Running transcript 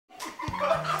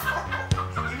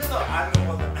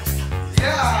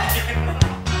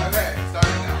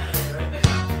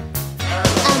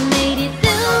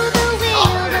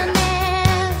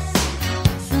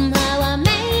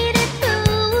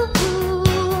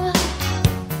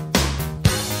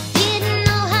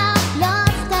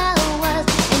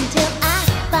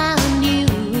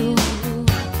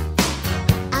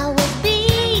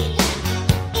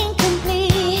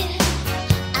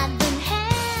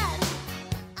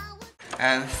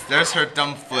And there's her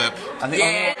dumb flip.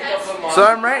 Yeah.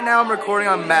 So right now I'm recording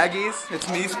on Maggie's. It's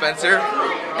me, Spencer.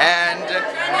 And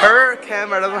her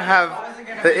camera doesn't have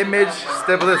the image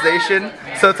stabilization.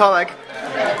 So it's all like... No,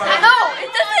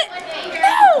 it doesn't.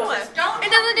 No!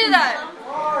 It doesn't do that.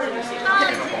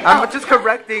 I'm just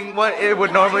correcting what it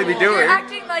would normally be doing. You're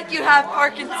acting like you have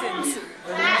Parkinson's.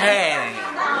 Hey,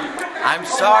 I'm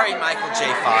sorry, Michael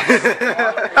J. Fox.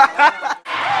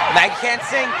 Maggie can't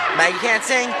sing, Maggie can't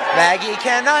sing, Maggie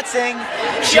cannot sing.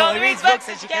 She only reads books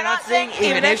and she cannot sing,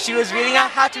 even if she was reading a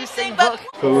how-to-sing book.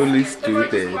 Totally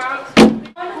stupid.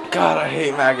 God, I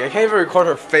hate Maggie. I can't even record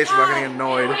her face without getting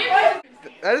annoyed.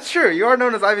 That is true. You are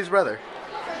known as Ivy's brother.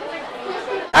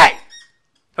 Hey!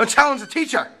 Don't challenge the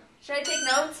teacher! Should I take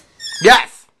notes?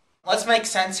 Yes! Let's make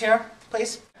sense here,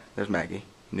 please. There's Maggie.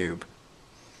 Noob.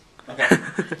 Okay.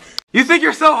 You think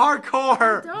you're so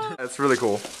hardcore! That's really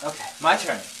cool. Okay, my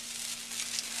turn.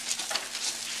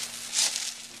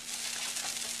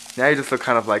 Now you just look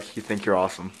kind of like you think you're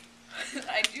awesome.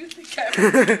 I do think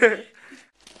I'm.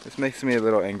 This makes me a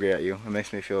little angry at you. It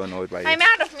makes me feel annoyed by you. I'm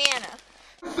out of mana.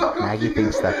 Maggie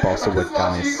thinks that balsa wood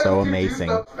gun is so amazing.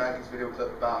 Maggie's video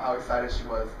clip about how excited she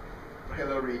was for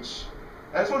Halo Reach.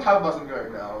 I just want to talk about something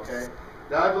right now, okay?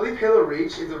 Now, I believe Halo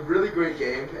Reach is a really great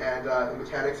game, and the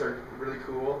mechanics are really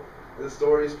cool. And the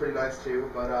story is pretty nice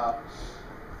too, but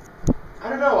I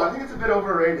don't know, I think it's a bit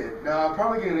overrated. Now, I'm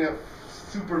probably gonna get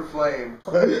super flamed.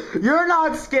 You're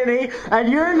not skinny,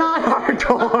 and you're not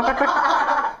hardcore.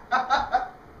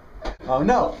 Oh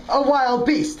no, a wild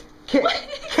beast. Kick,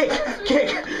 kick,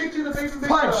 kick. Kick to the face of the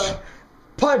Punch,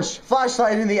 punch,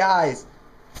 flashlight in the eyes.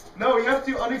 No, you have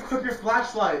to unequip your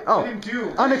flashlight. Oh, I didn't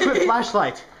do. Unequipped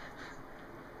flashlight.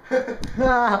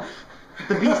 The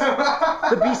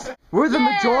beast. We're the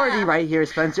majority right here,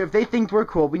 Spencer. If they think we're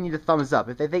cool, we need a thumbs up.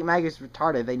 If they think Maggie's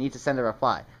retarded, they need to send a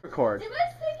reply. Record. You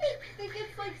guys think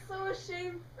it's like so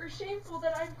shameful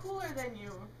that I'm cooler than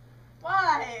you.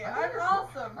 Why? I'm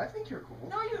awesome. I think you're cool.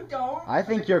 No, you don't. I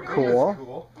think you're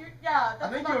cool. Yeah,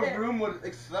 that's I think about your it. room would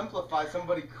exemplify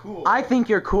somebody cool. I think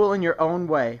you're cool in your own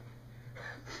way.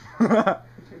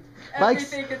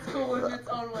 Everything is cool in its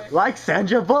own way. Like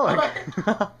Sandra Bullock.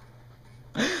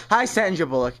 Hi, Sandra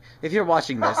Bullock. If you're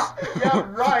watching this, Yeah,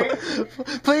 right.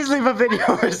 please leave a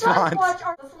video response. That's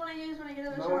the one I use when I get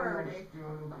in the shower already.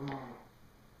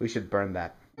 We should burn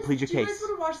that. Plead your Do you case. guys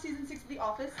want to watch season 6 of The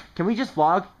Office? Can we just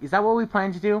vlog? Is that what we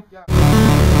plan to do? Yeah.